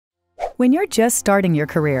When you're just starting your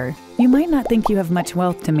career, you might not think you have much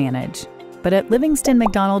wealth to manage. But at Livingston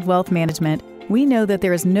MacDonald Wealth Management, we know that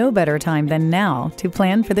there is no better time than now to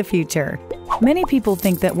plan for the future. Many people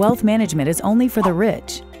think that wealth management is only for the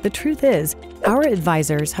rich. The truth is, our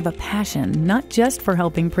advisors have a passion not just for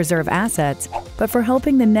helping preserve assets, but for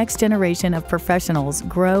helping the next generation of professionals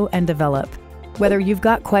grow and develop. Whether you've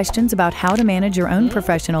got questions about how to manage your own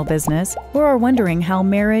professional business or are wondering how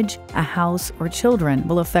marriage, a house, or children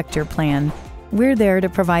will affect your plan, we're there to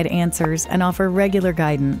provide answers and offer regular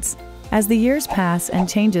guidance. As the years pass and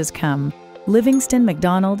changes come, Livingston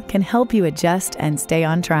MacDonald can help you adjust and stay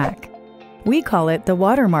on track. We call it the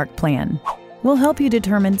Watermark Plan. We'll help you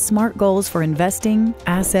determine smart goals for investing,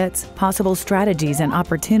 assets, possible strategies and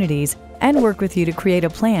opportunities, and work with you to create a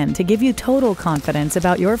plan to give you total confidence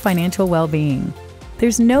about your financial well-being.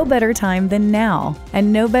 There's no better time than now,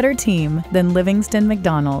 and no better team than Livingston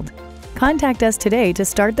MacDonald. Contact us today to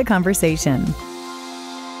start the conversation.